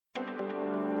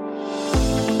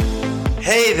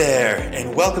Hey there,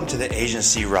 and welcome to the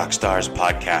Agency Rockstars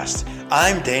podcast.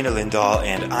 I'm Dana Lindahl,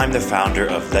 and I'm the founder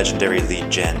of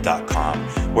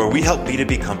LegendaryLeadGen.com, where we help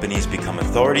B2B companies become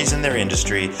authorities in their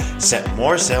industry, set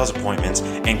more sales appointments,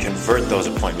 and convert those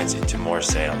appointments into more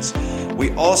sales. We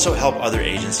also help other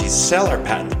agencies sell our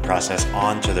patented process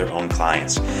on to their own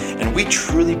clients. And we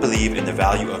truly believe in the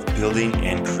value of building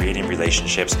and creating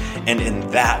relationships, and in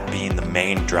that being the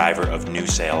main driver of new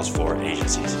sales for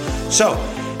agencies. So,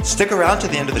 stick around to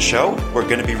the end of the show. We're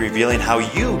going to be revealing how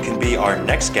you can be our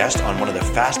next guest on one of the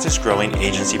fastest growing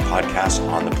agency podcasts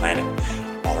on the planet.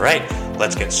 All right,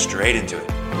 let's get straight into it.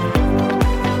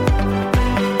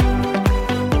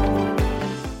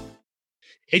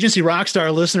 Agency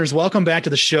Rockstar listeners, welcome back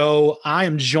to the show. I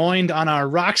am joined on our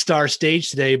Rockstar stage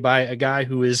today by a guy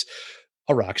who is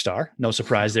a rock star. No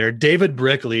surprise there. David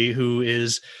Brickley, who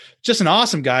is just an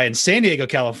awesome guy in San Diego,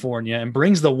 California, and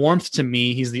brings the warmth to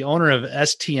me. He's the owner of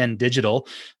STN Digital.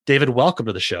 David, welcome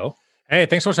to the show. Hey,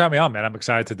 thanks so much for having me on, man. I'm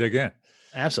excited to dig in.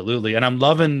 Absolutely. And I'm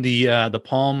loving the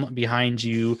palm behind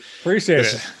you. Appreciate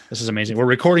it. This is amazing. We're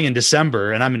recording in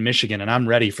December and I'm in Michigan and I'm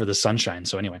ready for the sunshine.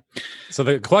 So anyway. So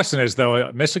the question is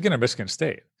though, Michigan or Michigan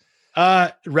State?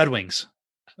 Red Wings.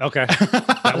 Okay.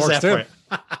 That works too.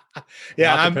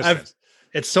 Yeah.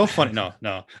 It's so funny.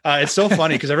 No. It's so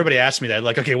funny because everybody asks me that,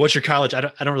 like, okay, what's your college? I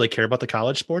don't really care about the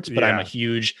college sports, but I'm a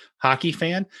huge hockey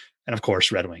fan. And of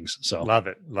course, Red Wings. So love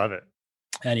it.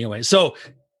 Anyway, so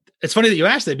it's funny that you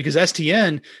asked that because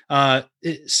STN,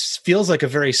 it feels like a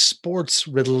very sports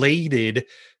related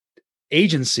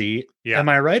agency. Yeah. Am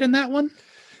I right in that one?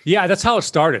 Yeah, that's how it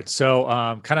started. So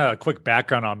kind of a quick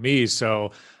background on me.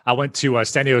 So I went to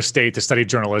San Diego State to study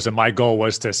journalism. My goal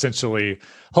was to essentially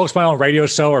host my own radio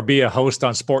show or be a host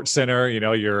on Sports Center. You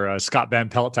know, you're a Scott Van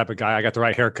Pelt type of guy. I got the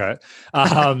right haircut.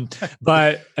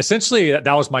 But essentially,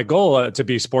 that was my goal to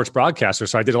be a sports broadcaster.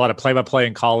 So I did a lot of play-by-play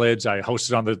in college. I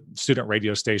hosted on the student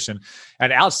radio station.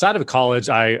 And outside of college,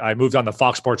 I moved on to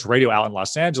Fox Sports Radio out in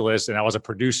Los Angeles, and I was a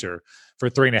producer for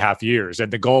 3.5 years.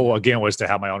 And the goal, again, was to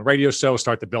have my own radio show,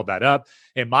 start to build that up.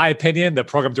 In my opinion, the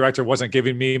program director wasn't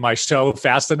giving me my show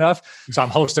fast enough. So I'm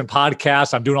hosting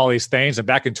podcasts, I'm doing all these things. And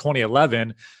back in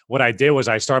 2011, what I did was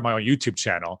I started my own YouTube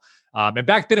channel. And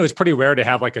back then it was pretty rare to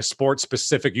have like a sports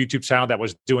specific YouTube channel that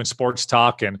was doing sports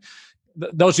talk. And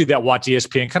those of you that watch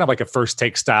ESPN, kind of like a First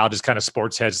Take style, just kind of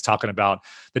sports heads talking about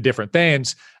the different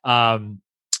things.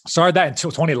 Started that until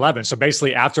 2011. So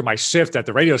basically after my shift at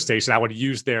the radio station, I would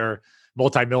use their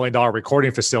multi-million-dollar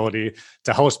recording facility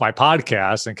to host my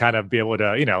podcast and kind of be able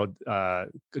to,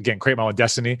 again, create my own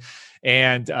destiny.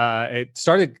 And it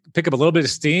started to pick up a little bit of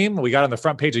steam. We got on the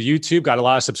front page of YouTube, got a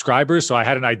lot of subscribers. So I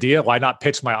had an idea, why not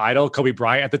pitch my idol, Kobe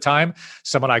Bryant at the time,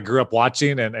 someone I grew up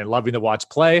watching and loving to watch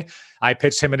play. I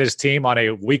pitched him and his team on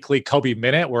a weekly Kobe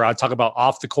Minute where I talk about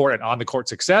off the court and on the court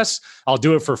success. I'll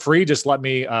do it for free. Just let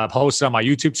me post it on my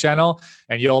YouTube channel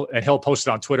and he'll post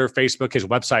it on Twitter, Facebook, his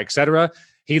website, etc.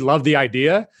 He loved the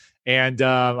idea. And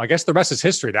I guess the rest is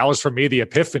history. That was for me, the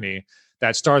epiphany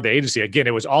that started the agency. Again,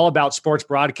 it was all about sports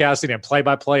broadcasting and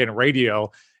play-by-play and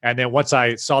radio. And then once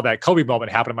I saw that Kobe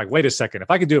moment happen, I'm like, wait a second,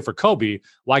 if I can do it for Kobe,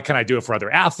 why can't I do it for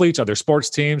other athletes, other sports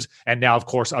teams, and now, of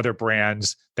course, other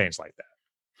brands, things like that.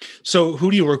 So who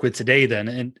do you work with today then?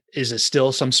 And is it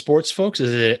still some sports folks?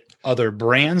 Is it other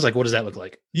brands? Like, what does that look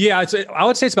like? Yeah, I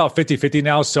would say it's about 50-50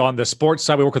 now. So on the sports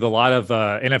side, we work with a lot of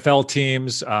NFL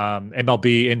teams,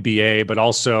 MLB, NBA, but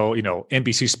also,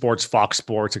 NBC Sports, Fox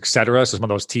Sports, et cetera. So some of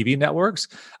those TV networks.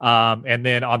 And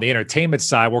then on the entertainment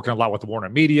side, working a lot with Warner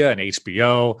Media and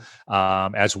HBO,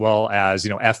 as well as,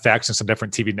 FX and some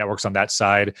different TV networks on that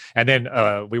side. And then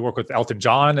we work with Elton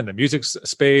John in the music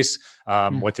space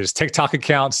with his TikTok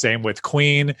account, same with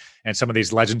Queen and some of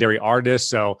these legendary artists.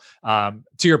 So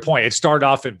to your point, it started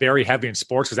off at very heavy in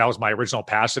sports because that was my original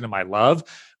passion and my love.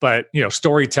 But,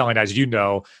 storytelling, as you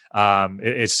know,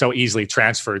 it's so easily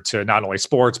transferred to not only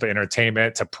sports, but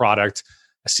entertainment, to product,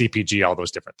 CPG, all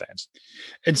those different things.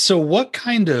 And so what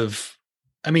kind of,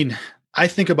 I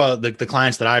think about the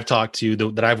clients that I've talked to,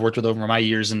 that I've worked with over my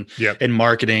years in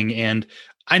marketing, and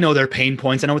I know their pain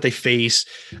points. I know what they face.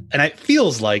 And it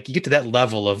feels like you get to that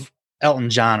level of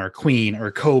Elton John or Queen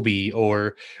or Kobe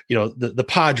or, the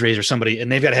Padres or somebody,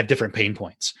 and they've got to have different pain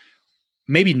points.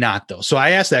 Maybe not though. So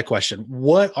I asked that question.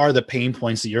 What are the pain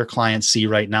points that your clients see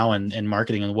right now in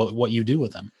marketing and what you do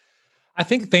with them? I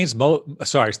think things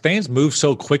move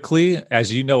so quickly,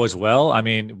 as you know as well. I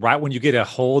mean, right when you get a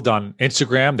hold on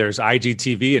Instagram, there's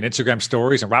IGTV and Instagram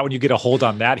stories, and right when you get a hold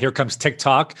on that, here comes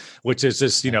TikTok, which is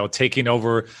just taking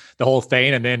over the whole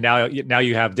thing. And then now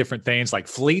you have different things like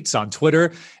fleets on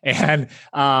Twitter, and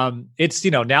it's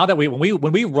now that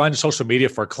when we run social media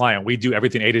for a client, we do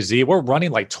everything A to Z. We're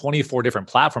running like 24 different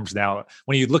platforms now.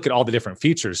 When you look at all the different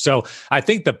features, so I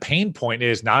think the pain point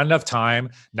is not enough time,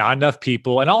 not enough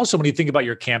people, and also when you think about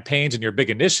your campaigns and your big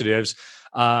initiatives,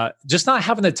 just not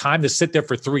having the time to sit there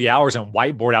for 3 hours and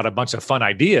whiteboard out a bunch of fun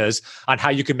ideas on how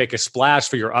you can make a splash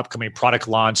for your upcoming product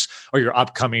launch or your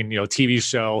upcoming, TV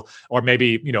show, or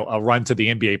maybe, a run to the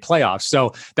NBA playoffs.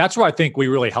 So that's where I think we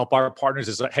really help our partners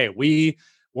is that, hey,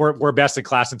 we're best in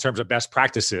class in terms of best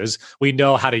practices. We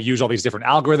know how to use all these different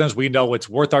algorithms. We know what's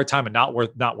worth our time and not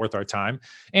worth our time.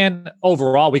 And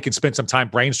overall, we can spend some time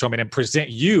brainstorming and present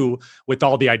you with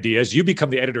all the ideas. You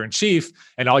become the editor in chief,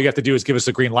 and all you have to do is give us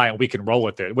the green light, and we can roll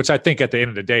with it. Which I think at the end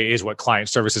of the day is what client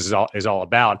services is all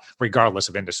about, regardless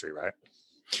of industry, right?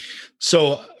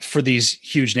 So for these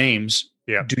huge names,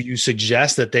 do you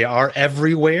suggest that they are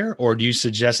everywhere, or do you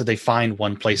suggest that they find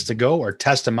one place to go or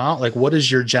test them out? Like, what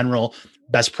is your general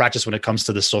best practice when it comes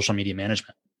to the social media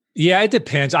management? Yeah, it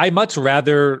depends. I much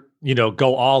rather,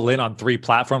 go all in on 3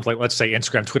 platforms, like let's say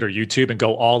Instagram, Twitter, YouTube, and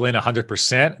go all in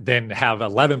 100% than have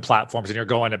 11 platforms and you're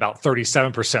going about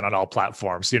 37% on all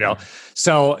platforms,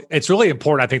 So it's really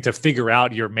important, I think, to figure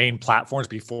out your main platforms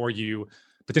before you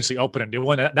potentially open a new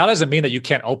one. That doesn't mean that you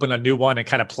can't open a new one and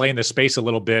kind of play in the space a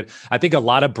little bit. I think a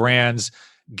lot of brands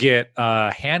get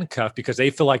handcuffed because they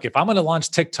feel like if I'm going to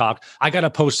launch TikTok, I got to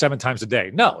post 7 times a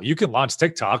day. No, you can launch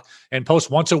TikTok and post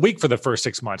once a week for the first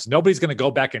 6 months. Nobody's going to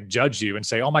go back and judge you and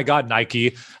say, oh my God,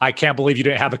 Nike, I can't believe you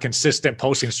didn't have a consistent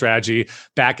posting strategy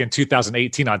back in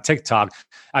 2018 on TikTok.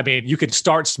 I mean, you can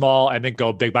start small and then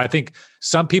go big, but I think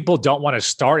some people don't want to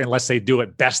start unless they do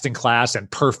it best in class and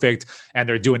perfect, and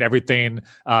they're doing everything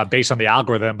based on the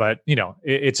algorithm. But,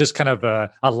 it's just kind of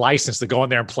a license to go in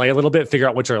there and play a little bit, figure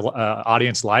out what your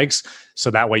audience likes. So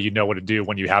that way, you know what to do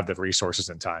when you have the resources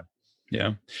and time.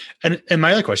 Yeah. And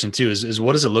my other question too is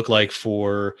what does it look like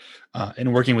for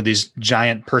in working with these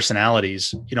giant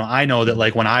personalities? I know that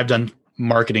like when I've done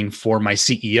marketing for my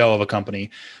CEO of a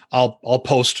company, I'll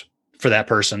post for that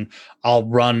person. I'll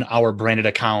run our branded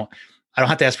account. I don't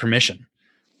have to ask permission.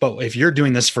 But if you're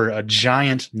doing this for a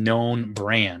giant known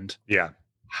brand,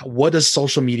 what does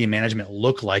social media management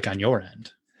look like on your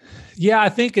end? Yeah, I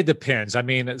think it depends. I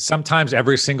mean, sometimes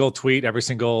every single tweet, every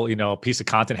single, piece of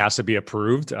content has to be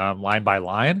approved line by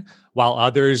line. While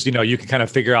others, you can kind of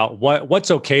figure out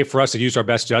what's okay for us to use our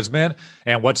best judgment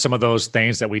and what's some of those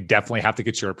things that we definitely have to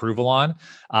get your approval on.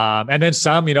 And then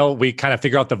some, we kind of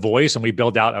figure out the voice and we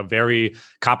build out a very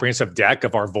comprehensive deck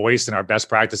of our voice and our best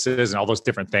practices and all those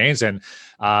different things. And,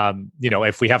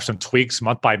 if we have some tweaks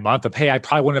month by month of, hey, I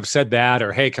probably wouldn't have said that,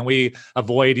 or, hey, can we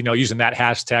avoid, using that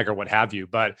hashtag or what have you?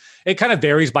 But it kind of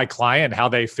varies by client and how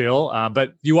they feel.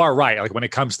 But you are right. Like when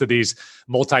it comes to these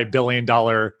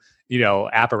multi-billion-dollar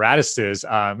apparatuses,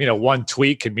 one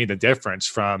tweet can mean the difference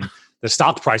from the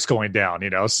stock price going down,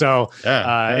 So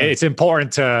it's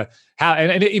important to have,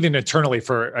 and even internally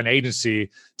for an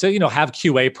agency to, have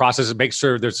QA processes, make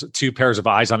sure there's 2 pairs of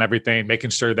eyes on everything,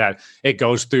 making sure that it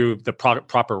goes through the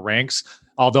proper ranks.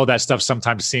 Although that stuff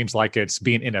sometimes seems like it's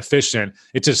being inefficient,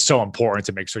 it's just so important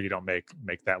to make sure you don't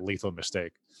make that lethal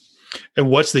mistake. And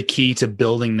what's the key to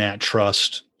building that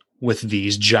trust with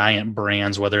these giant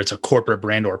brands, whether it's a corporate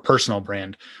brand or a personal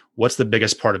brand? What's the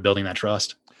biggest part of building that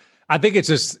trust? I think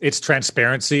it's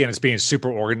transparency, and it's being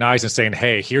super organized and saying,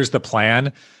 hey, here's the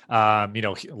plan.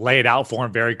 Lay it out for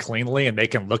them very cleanly, and they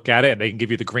can look at it and they can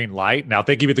give you the green light. Now, if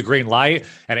they give you the green light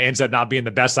and it ends up not being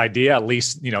the best idea, at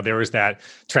least, there is that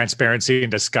transparency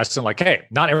and discussion like, hey,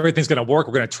 not everything's going to work.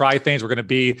 We're going to try things. We're going to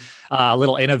be a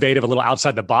little innovative, a little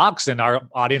outside the box. And our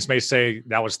audience may say,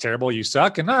 that was terrible. You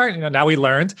suck. And all right, now we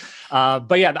learned.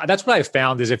 But yeah, that's what I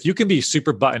found is if you can be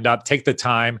super buttoned up, take the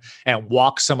time and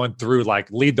walk someone through, like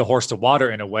lead the horse to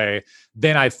water in a way,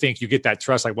 then I think you get that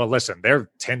trust. Like, well, listen, they're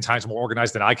 10 times more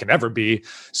organized than I can ever be.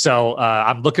 So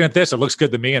I'm looking at this. It looks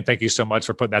good to me. And thank you so much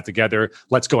for putting that together.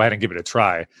 Let's go ahead and give it a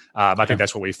try. I think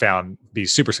that's what we found be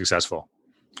super successful.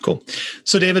 Cool.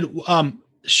 So David,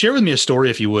 share with me a story,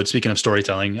 if you would, speaking of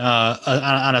storytelling,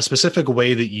 on a specific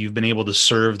way that you've been able to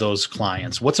serve those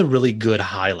clients. What's a really good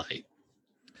highlight?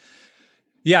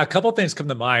 Yeah, a couple of things come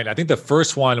to mind. I think the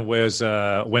first one was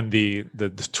when the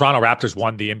Toronto Raptors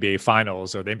won the NBA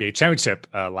Finals or the NBA Championship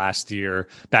last year,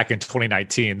 back in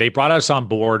 2019. They brought us on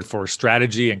board for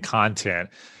strategy and content,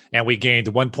 and we gained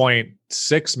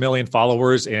 1.6 million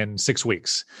followers in 6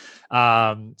 weeks.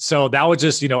 So that was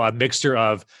just, a mixture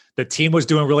of the team was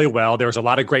doing really well. There was a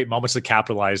lot of great moments to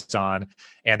capitalize on,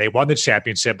 and they won the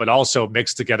championship, but also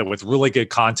mixed together with really good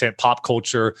content, pop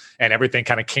culture, and everything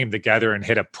kind of came together and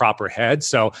hit a proper head.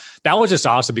 So that was just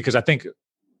awesome, because I think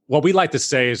what we like to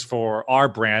say is, for our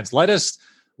brands, let us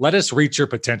reach your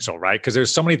potential, right? Because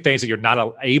there's so many things that you're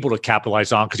not able to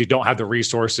capitalize on because you don't have the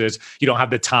resources, you don't have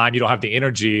the time, you don't have the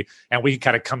energy. And we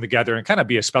kind of come together and kind of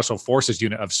be a special forces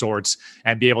unit of sorts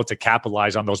and be able to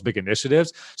capitalize on those big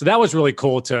initiatives. So that was really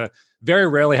cool. Very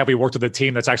rarely have we worked with a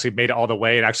team that's actually made it all the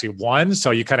way and actually won. So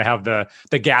you kind of have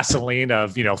the gasoline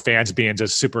of, fans being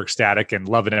just super ecstatic and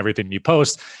loving everything you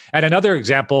post. And another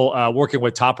example, working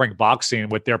with Top Rank Boxing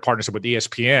with their partnership with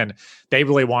ESPN, they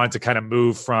really wanted to kind of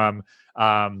move from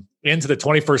into the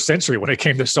 21st century when it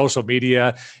came to social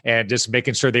media and just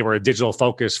making sure they were a digital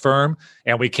focused firm.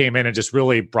 And we came in and just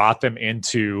really brought them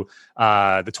into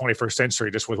the 21st century,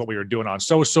 just with what we were doing on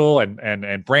social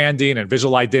and branding and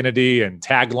visual identity and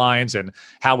taglines and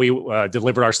how we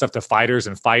delivered our stuff to fighters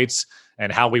and fights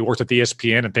and how we worked with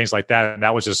ESPN and things like that. And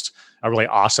that was just a really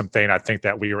awesome thing, I think,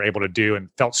 that we were able to do and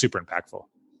felt super impactful.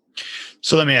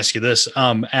 So let me ask you this.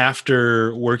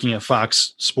 After working at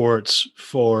Fox Sports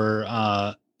for,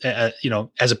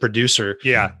 as a producer,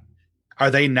 are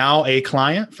they now a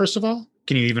client, first of all?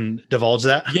 Can you even divulge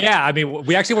that? Yeah. I mean,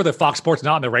 we actually work at Fox Sports,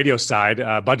 not on the radio side.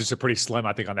 Budgets are pretty slim,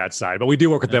 I think, on that side, but we do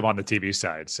work with them on the TV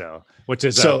side. Which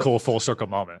is a cool full circle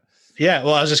moment. Yeah.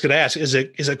 Well, I was just going to ask, is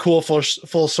it cool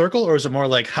full circle, or is it more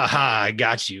like, haha, I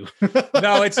got you?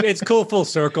 No, it's cool full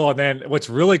circle. And then what's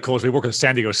really cool is we work with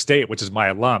San Diego State, which is my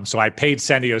alum. So I paid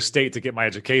San Diego State to get my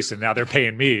education. Now they're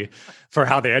paying me for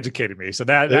how they educated me. So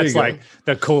that's like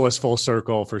the coolest full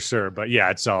circle for sure. But yeah,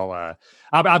 it's all,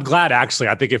 I'm glad, actually.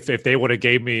 I think if they would have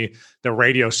gave me the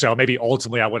radio show, maybe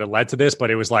ultimately I would have led to this, but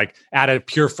it was like out of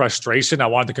pure frustration. I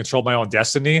wanted to control my own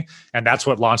destiny. And that's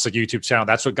what launched the YouTube channel.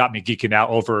 That's what got me geeking out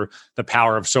over the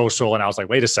power of social. And I was like,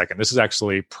 wait a second, this is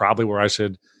actually probably where I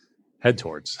should head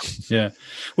towards. Yeah.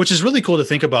 Which is really cool to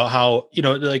think about how,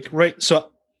 right.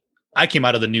 So I came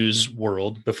out of the news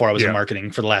world before I was in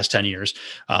marketing for the last 10 years.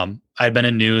 I've been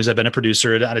in news. I've been a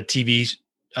producer at a TV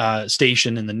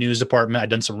station in the news department. I've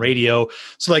done some radio.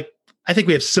 So I think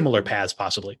we have similar paths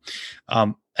possibly.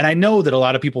 And I know that a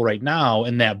lot of people right now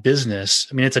in that business,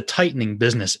 I mean, it's a tightening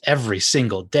business every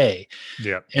single day.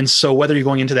 Yeah. And so whether you're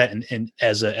going into that and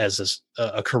as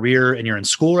a career and you're in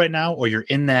school right now, or you're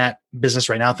in that business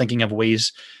right now, thinking of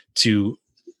ways to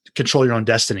control your own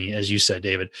destiny, as you said,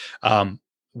 David,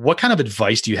 what kind of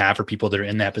advice do you have for people that are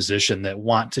in that position that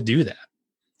want to do that?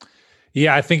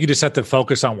 Yeah, I think you just have to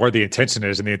focus on where the attention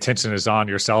is, and the attention is on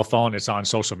your cell phone. It's on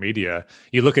social media.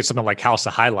 You look at something like House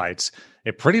of Highlights.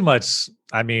 It pretty much,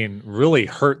 really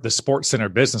hurt the Sports Center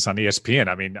business on ESPN.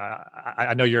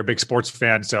 I know you're a big sports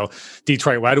fan, so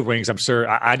Detroit Red Wings, I'm sure.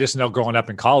 I just know growing up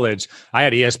in college, I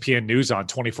had ESPN News on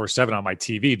 24/7 on my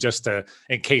TV just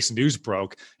in case news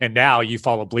broke. And now you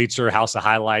follow Bleacher, House of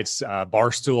Highlights,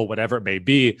 Barstool, whatever it may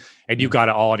be, and you got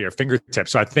it all at your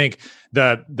fingertips. So I think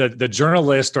the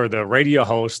journalist or the radio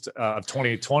host of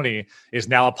 2020 is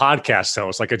now a podcast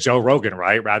host, like a Joe Rogan,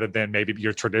 right? Rather than maybe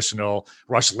your traditional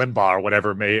Rush Limbaugh or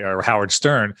whatever, or Howard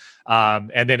Stern.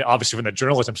 And then obviously from the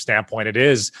journalism standpoint, it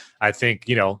is, I think,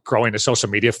 growing the social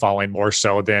media following more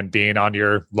so than being on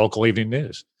your local evening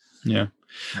news. Yeah.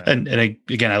 And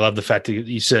again, I love the fact that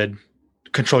you said,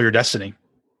 control your destiny.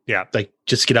 Yeah. Like,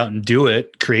 just get out and do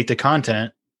it, create the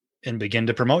content and begin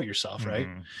to promote yourself. Right.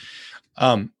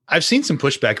 I've seen some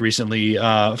pushback recently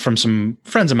from some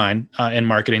friends of mine in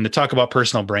marketing that talk about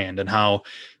personal brand and how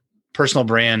personal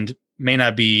brand may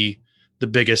not be the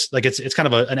biggest, it's kind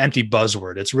of an empty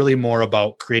buzzword. It's really more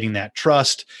about creating that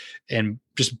trust and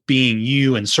just being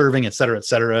you and serving, et cetera, et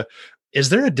cetera. Is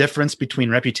there a difference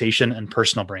between reputation and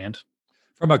personal brand?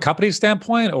 From a company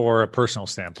standpoint or a personal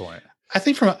standpoint? I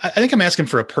think I'm asking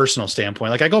for a personal standpoint.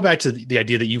 Like, I go back to the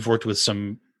idea that you've worked with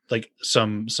some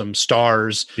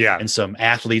stars and some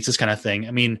athletes, this kind of thing.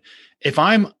 I mean, if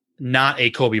I'm not a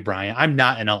Kobe Bryant, I'm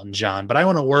not an Elton John, but I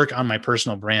want to work on my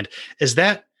personal brand, is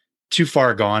that too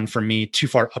far gone for me, too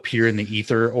far up here in the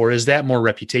ether, or is that more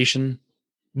reputation?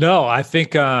 No, I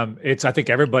think I think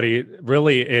everybody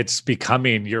really, it's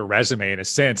becoming your resume in a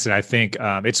sense. And I think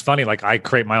it's funny, like I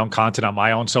create my own content on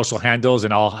my own social handles,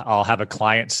 and I'll have a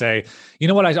client say, you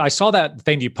know what, I saw that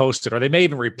thing you posted, or they may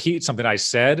even repeat something I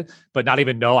said, but not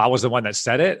even know I was the one that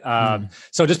said it.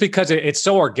 So just because it's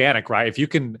so organic, right?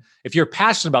 If you're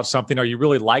passionate about something, or you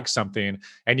really like something,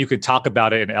 and you can talk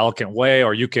about it in an elegant way,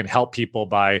 or you can help people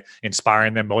by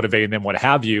inspiring them, motivating them, what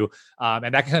have you.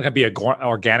 And that can kind of be an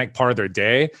organic part of their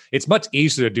day. way, it's much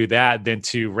easier to do that than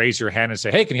to raise your hand and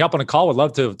say, hey, can you hop on a call? We'd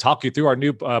love to talk you through our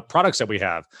new products that we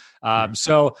have.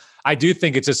 So I do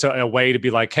think it's just a way to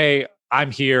be like, hey,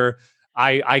 I'm here.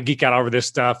 I geek out over this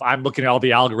stuff. I'm looking at all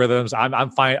the algorithms.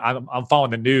 I'm fine. I'm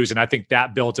following the news. And I think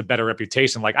that builds a better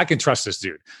reputation. Like, I can trust this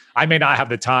dude. I may not have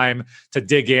the time to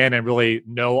dig in and really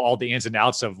know all the ins and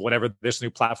outs of whatever this new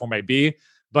platform may be,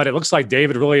 but it looks like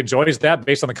David really enjoys that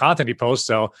based on the content he posts.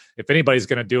 So if anybody's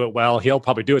going to do it well, he'll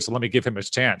probably do it. So let me give him his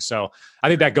chance. So I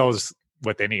think that goes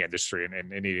with any industry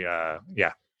and any,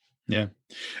 yeah. Yeah.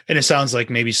 And it sounds like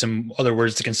maybe some other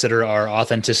words to consider are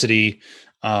authenticity,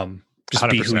 just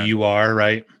 100%. Be who you are,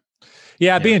 right?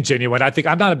 Yeah, being genuine. I think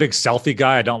I'm not a big selfie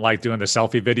guy. I don't like doing the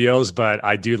selfie videos, but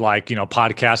I do like,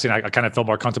 podcasting. I kind of feel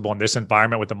more comfortable in this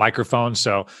environment with the microphone.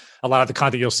 So a lot of the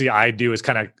content you'll see I do is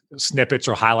kind of snippets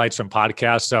or highlights from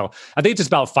podcasts. So I think it's just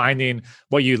about finding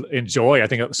what you enjoy. I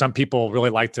think some people really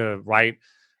like to write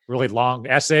really long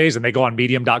essays, and they go on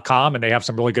medium.com and they have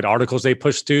some really good articles they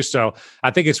push to. So I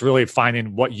think it's really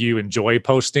finding what you enjoy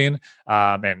posting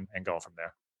and going from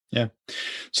there. Yeah.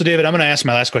 So David, I'm going to ask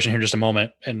my last question here in just a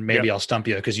moment, and maybe I'll stump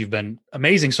you because you've been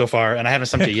amazing so far and I haven't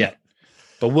stumped you yet,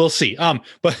 but we'll see.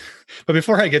 But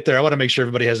before I get there, I want to make sure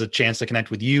everybody has a chance to connect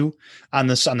with you on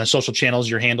the social channels,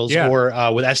 your handles, or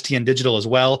with STN Digital as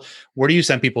well. Where do you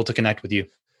send people to connect with you?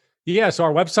 Yeah, so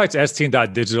our website's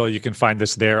stn.digital. You can find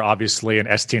us there, obviously, and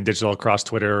STN Digital across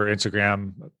Twitter,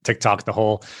 Instagram, TikTok, the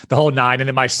whole nine. And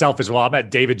then myself as well. I'm at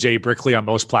David J. Brickley on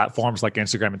most platforms like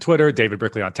Instagram and Twitter, David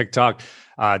Brickley on TikTok,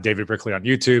 David Brickley on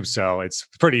YouTube. So it's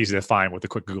pretty easy to find with a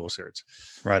quick Google search.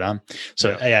 Right on.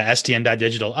 So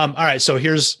stn.digital. All right, so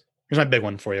here's my big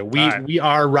one for you. We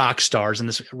are rock stars in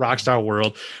this rock star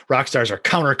world. Rock stars are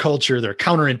counterculture. They're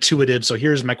counterintuitive. So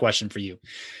here's my question for you.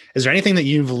 Is there anything that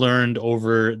you've learned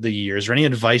over the years, or any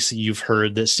advice that you've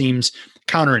heard that seems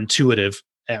counterintuitive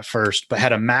at first, but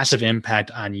had a massive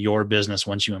impact on your business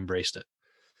once you embraced it?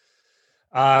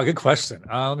 Good question.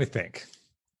 Let me think.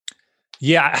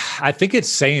 Yeah, I think it's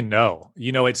saying no.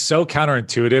 It's so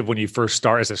counterintuitive when you first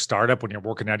start as a startup, when you're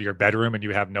working out of your bedroom and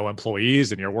you have no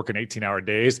employees and you're working 18-hour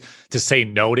days, to say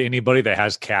no to anybody that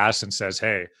has cash and says,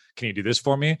 hey, can you do this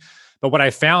for me? But what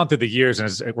I found through the years,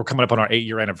 and we're coming up on our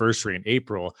 8-year anniversary in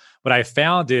April, what I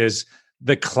found is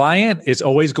the client is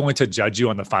always going to judge you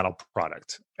on the final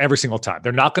product every single time.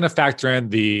 They're not going to factor in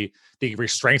the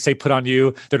restraints they put on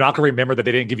you. They're not going to remember that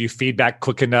they didn't give you feedback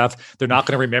quick enough. They're not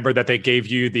going to remember that they gave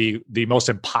you the most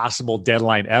impossible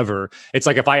deadline ever. It's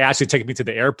like if I ask you to take me to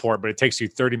the airport, but it takes you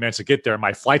 30 minutes to get there, and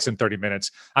my flight's in 30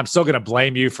 minutes, I'm still going to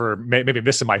blame you for maybe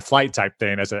missing my flight type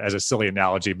thing as a silly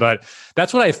analogy. But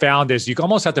that's what I found is you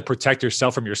almost have to protect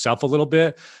yourself from yourself a little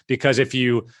bit, because if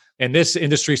you, in this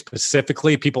industry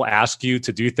specifically, people ask you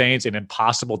to do things in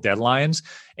impossible deadlines.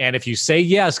 And if you say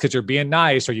yes because you're being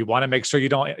nice, or you want to make sure you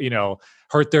don't,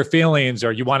 hurt their feelings,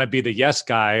 or you want to be the yes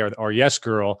guy or yes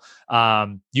girl,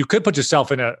 you could put yourself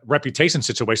in a reputation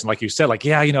situation, like you said, like,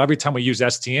 every time we use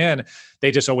STN, they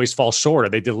just always fall short, or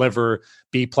they deliver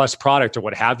B+ product or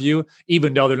what have you,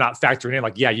 even though they're not factoring in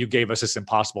like, you gave us this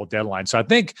impossible deadline. So I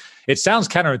think it sounds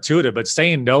counterintuitive, but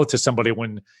saying no to somebody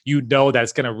when you know that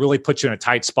it's going to really put you in a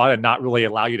tight spot and not really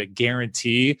allow you to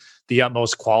guarantee the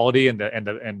utmost quality and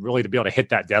really to be able to hit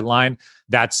that deadline,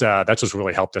 that's what's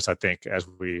really helped us, I think, as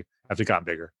we've gotten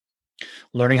bigger.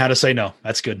 Learning how to say no.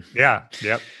 That's good. Yeah.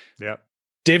 Yep.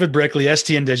 David Brickley,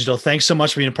 STN Digital. Thanks so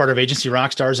much for being a part of Agency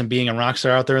Rockstars and being a rock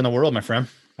star out there in the world, my friend.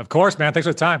 Of course, man. Thanks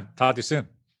for the time. Talk to you soon.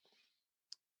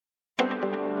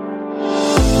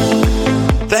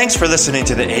 Thanks for listening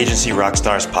to the Agency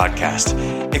Rockstars podcast.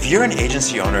 If you're an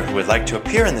agency owner who would like to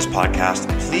appear in this podcast,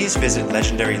 please visit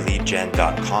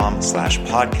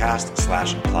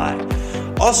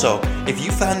legendaryleadgen.com/podcast/apply. Also, if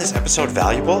you found this episode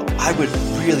valuable, I would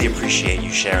really appreciate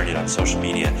you sharing it on social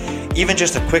media. Even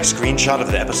just a quick screenshot of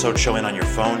the episode showing on your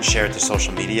phone shared to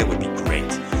social media would be great.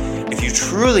 If you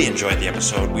truly enjoyed the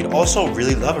episode, we'd also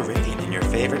really love a rating in your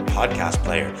favorite podcast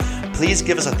player. Please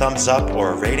give us a thumbs up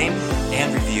or a rating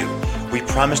and review. We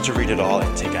promise to read it all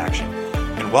and take action.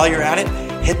 And while you're at it,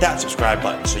 hit that subscribe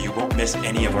button so you won't miss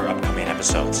any of our upcoming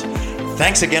episodes.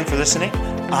 Thanks again for listening.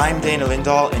 I'm Dana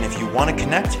Lindahl, and if you want to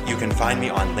connect, you can find me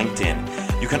on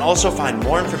LinkedIn. You can also find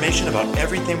more information about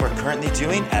everything we're currently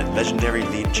doing at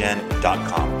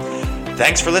legendaryleadgen.com.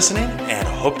 Thanks for listening, and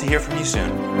hope to hear from you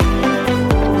soon.